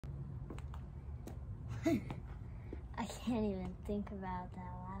I can't even think about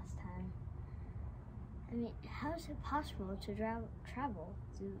that last time. I mean, how is it possible to travel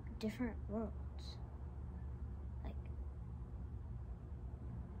through different worlds? Like,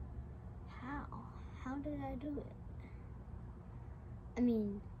 how? How did I do it? I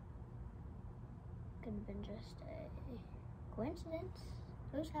mean, could have been just a coincidence.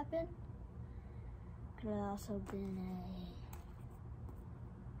 Those happen. Could have also been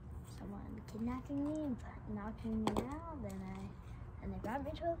someone kidnapping me and knocking me out, and they brought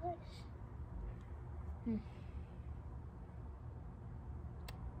me to a place.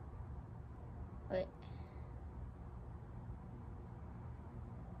 Wait.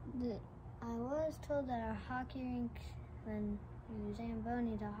 I was told that our hockey rink, when you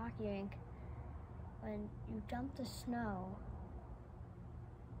Zamboni the hockey rink, when you dump the snow,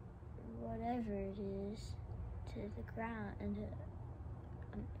 whatever it is, to the ground, into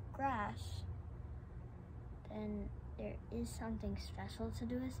grass, then there is something special to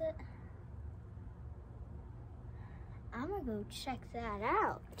do with it. I'm gonna go check that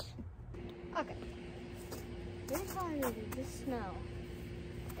out. Okay. You're telling me that this snow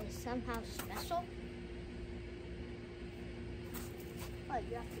is somehow special? What,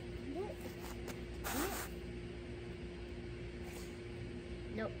 you have to eat it?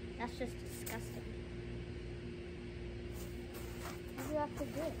 Nope, that's just disgusting. What do you have to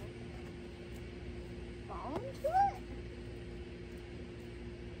do? Fall into it?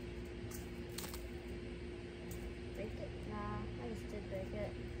 Break it? Nah, I just did break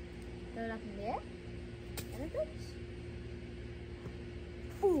it. Throw it up in the air? And it breaks.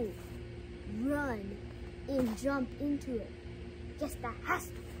 Ooh, run and jump into it. Yes, that has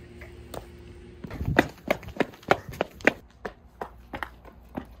to work.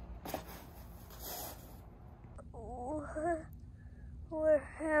 Where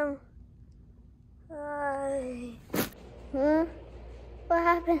am I? What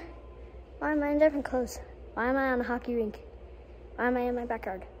happened? Why am I in different clothes? Why am I on a hockey rink? Why am I in my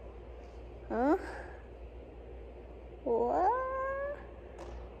backyard? Huh? What?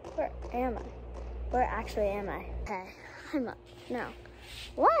 Where am I? Where actually am I? Okay, no.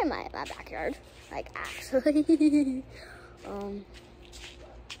 Why am I in my backyard? Like, actually.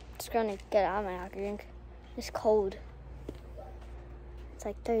 Just gonna get out of my hockey rink. It's cold. It's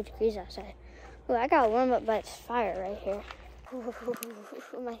like 30 degrees outside. Ooh, I got warm up by this fire right here. Ooh,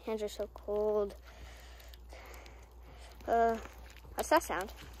 my hands are so cold. What's that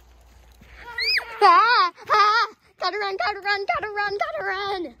sound? Ah! Ah! Gotta run, gotta run, gotta run, gotta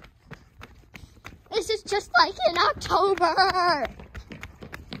run! This is just like in October!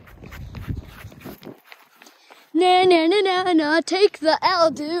 No, take the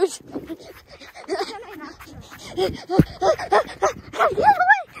L, dude! Gotta get away!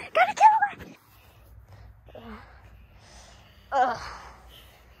 Gotta get away!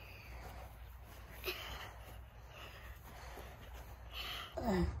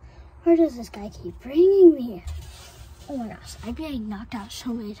 Where does this guy keep bringing me? Oh my gosh, I'm getting knocked out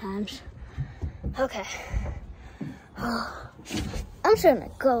so many times. Okay. I'm just gonna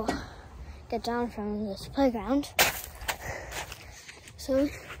go get down from this playground. So,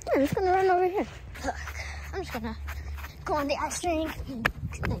 yeah, I'm just gonna run over here. Look, I'm just gonna go on the ice rink and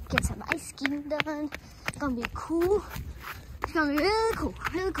get some ice skating done. It's gonna be cool. It's gonna be really cool,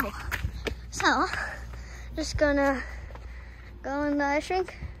 really cool. So, just gonna go on the ice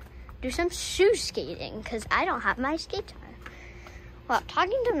rink, do some shoe skating, because I don't have my skate tire. Wow,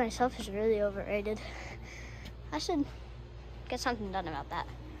 talking to myself is really overrated. I should get something done about that.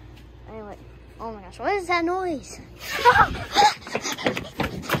 Anyway, oh my gosh, what is that noise?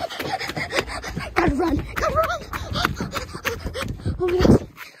 Gotta run, gotta run! Oh my gosh,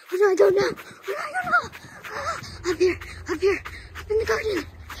 where do I go now? Where do I go now? Up here, up in the garden.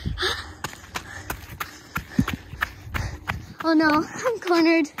 Oh no, I'm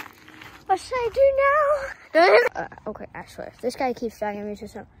cornered. What should I do now? Okay, I swear, if this guy keeps dragging me to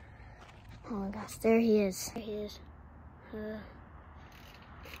some... Oh my gosh, there he is. There he is.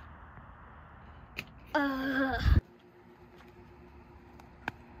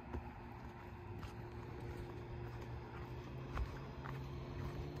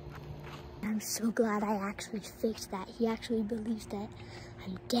 I'm so glad I actually fixed that. He actually believes that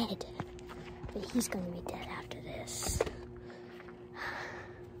I'm dead. But he's gonna be dead after this.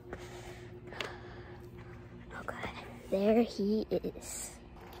 Okay, there he is.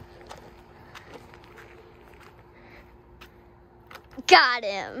 Got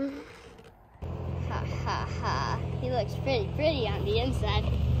him. Ha ha ha. He looks pretty pretty on the inside.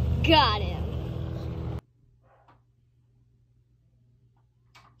 Got him.